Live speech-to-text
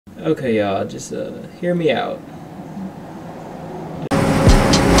Okay, y'all, just hear me out.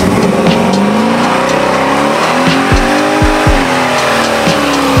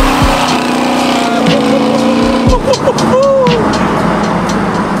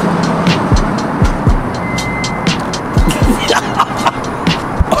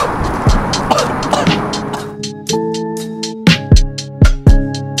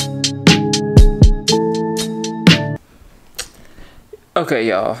 Okay,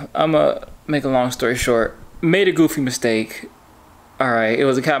 y'all, I'ma make a long story short. Made a goofy mistake. Alright, it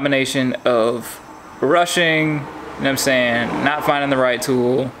was a combination of rushing, you know what I'm saying, not finding the right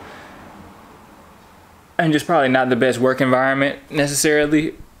tool, and just probably not the best work environment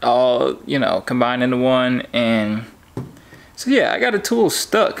necessarily, all, you know, combined into one. And so yeah, I got a tool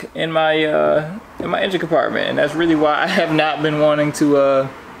stuck in my engine compartment, and that's really why I have not been wanting to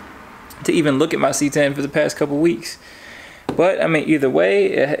even look at my C10 for the past couple weeks. But I mean, either way,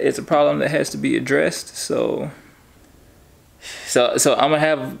 it's a problem that has to be addressed. So I'm gonna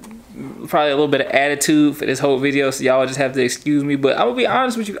have probably a little bit of attitude for this whole video, so y'all just have to excuse me. But I'm gonna be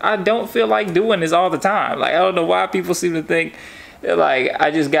honest with you, I don't feel like doing this all the time. Like, I don't know why people seem to think that, like, I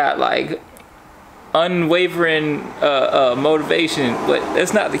just got like unwavering motivation, but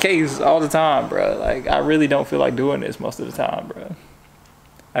that's not the case all the time, bro. Like, I really don't feel like doing this most of the time, bro.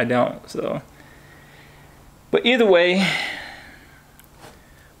 I don't. So, but either way,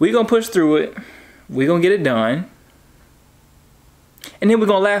 we gonna push through it. We gonna get it done. And then we're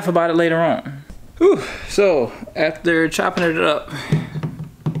gonna laugh about it later on. Whew. So, after chopping it up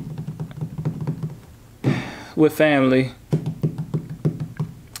with family,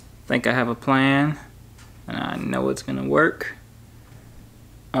 I think I have a plan. And I know it's gonna work.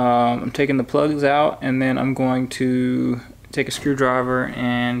 I'm taking the plugs out, and then I'm going to take a screwdriver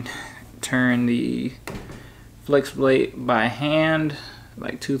and turn the flex plate by hand,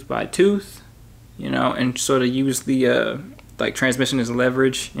 like tooth by tooth, you know, and sort of use the like transmission as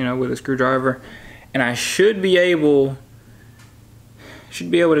leverage, you know, with a screwdriver. And I should be able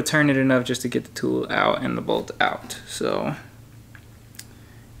to turn it enough just to get the tool out and the bolt out. So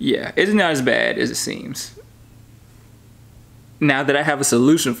yeah, it's not as bad as it seems now that I have a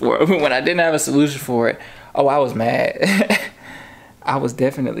solution for it. When I didn't have a solution for it, oh, I was mad. I was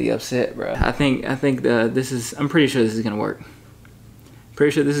definitely upset, bro. I'm pretty sure this is gonna work.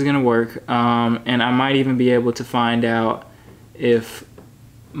 Pretty sure this is gonna work. And I might even be able to find out if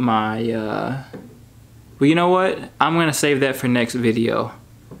my, well, you know what? I'm gonna save that for next video.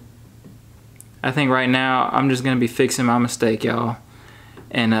 I think right now I'm just gonna be fixing my mistake, y'all,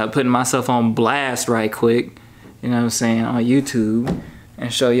 and putting myself on blast right quick, you know what I'm saying, on YouTube,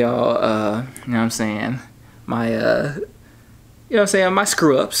 and show y'all, you know what I'm saying, my, you know what I'm saying, my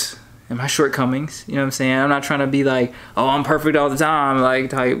screw-ups and my shortcomings, you know what I'm saying. I'm not trying to be like, oh, I'm perfect all the time, like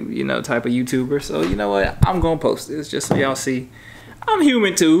type of YouTuber. So you know what, I'm gonna post this just so y'all see I'm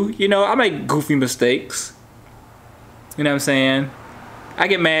human too, you know. I make goofy mistakes, you know what I'm saying. I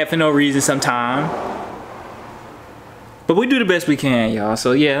get mad for no reason sometimes, but we do the best we can, y'all.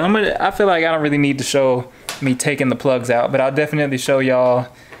 So yeah, I feel like I don't really need to show me taking the plugs out, but I'll definitely show y'all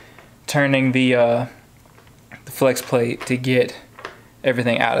turning the flex plate to get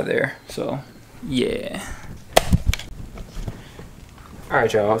everything out of there. So yeah.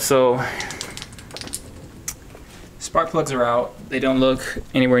 Alright, y'all, so spark plugs are out. They don't look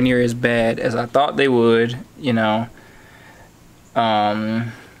anywhere near as bad as I thought they would, you know.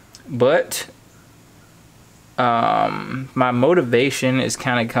 But my motivation is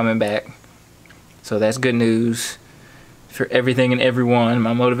kind of coming back, so that's good news for everything and everyone.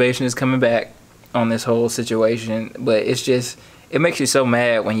 My motivation is coming back on this whole situation, but it's just, it makes you so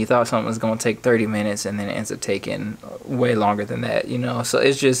mad when you thought something was going to take 30 minutes and then it ends up taking way longer than that, you know. So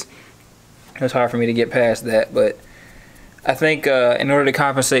it's hard for me to get past that. But I think in order to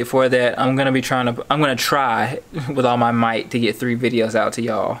compensate for that, I'm gonna try with all my might to get 3 videos out to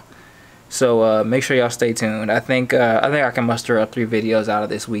y'all. So make sure y'all stay tuned. I think I can muster up 3 videos out of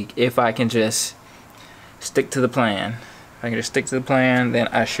this week if I can just stick to the plan. If I can just stick to the plan, then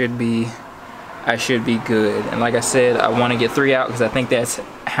I should be good. And like I said, I want to get 3 out because I think that's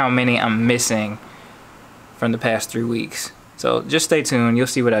how many I'm missing from the past 3 weeks. So just stay tuned. You'll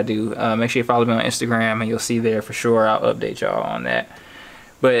see what I do. Make sure you follow me on Instagram, and you'll see there for sure. I'll update y'all on that.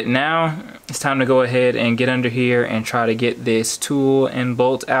 But now it's time to go ahead and get under here and try to get this tool and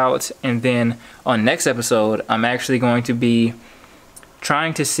bolt out. And then on next episode, I'm actually going to be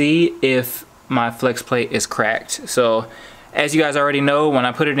trying to see if my flex plate is cracked. So as you guys already know, when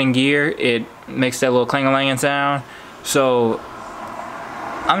I put it in gear, it makes that little clang-a-lang sound. So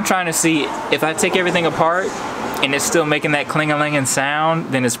I'm trying to see if I take everything apart and it's still making that cling-a-linging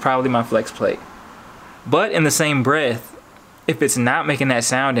sound, then it's probably my flex plate. But in the same breath, if it's not making that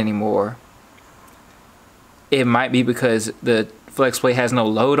sound anymore, it might be because the flex plate has no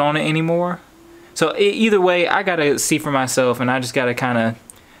load on it anymore. So either way, I gotta see for myself, and I just gotta kind of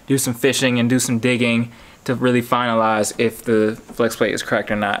do some fishing and do some digging to really finalize if the flex plate is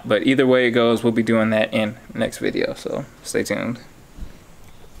cracked or not. But either way it goes, we'll be doing that in the next video, so stay tuned.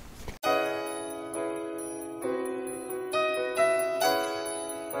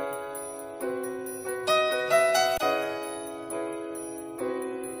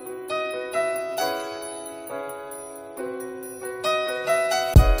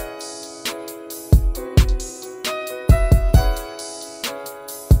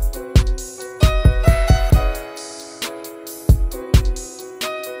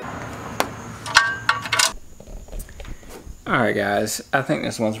 Alright guys, I think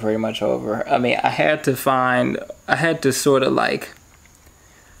this one's pretty much over. I mean, I had to sort of like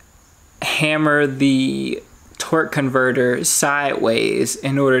hammer the torque converter sideways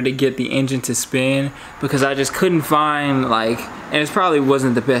in order to get the engine to spin, because I just couldn't find, like, and it probably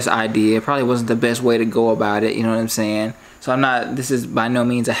wasn't the best idea, it probably wasn't the best way to go about it, you know what I'm saying? So this is by no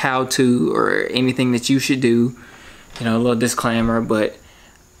means a how-to or anything that you should do, you know, a little disclaimer, but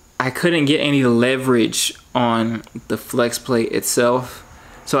I couldn't get any leverage on the flex plate itself,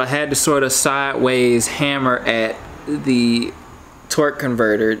 so I had to sort of sideways hammer at the torque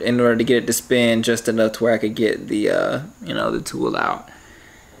converter in order to get it to spin just enough to where I could get the you know, the tool out.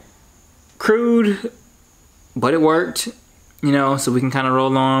 Crude, but it worked, you know, so we can kind of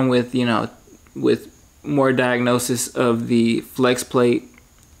roll on with, you know, with more diagnosis of the flex plate.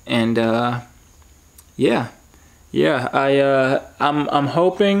 And yeah, I'm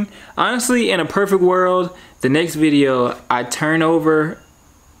hoping, honestly, in a perfect world, the next video I turn over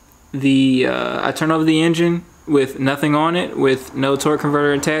the engine with nothing on it, with no torque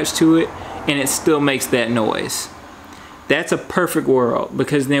converter attached to it, and it still makes that noise. That's a perfect world,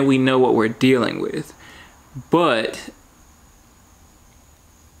 because then we know what we're dealing with. But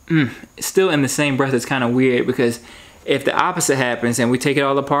still, in the same breath, it's kind of weird, because if the opposite happens and we take it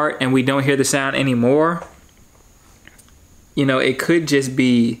all apart and we don't hear the sound anymore, you know, it could just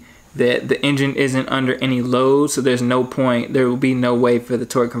be that the engine isn't under any load, so there's no point, there will be no way for the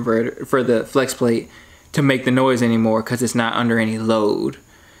torque converter, for the flex plate to make the noise anymore, because it's not under any load.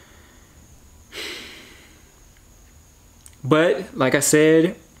 But like I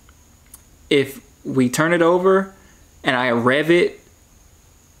said, if we turn it over and I rev it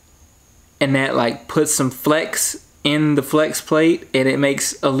and that like puts some flex in the flex plate and it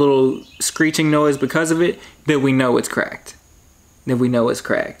makes a little screeching noise because of it, then we know it's cracked.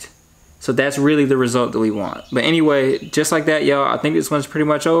 So that's really the result that we want. But anyway, just like that, y'all, I think this one's pretty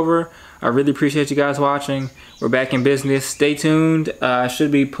much over. I really appreciate you guys watching. We're back in business. Stay tuned. I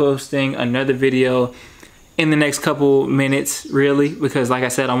should be posting another video in the next couple minutes, really, because like I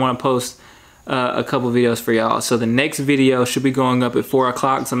said, I want to post a couple videos for y'all. So the next video should be going up at 4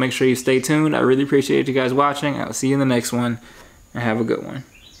 o'clock, so make sure you stay tuned. I really appreciate you guys watching. I will see you in the next one, and have a good one.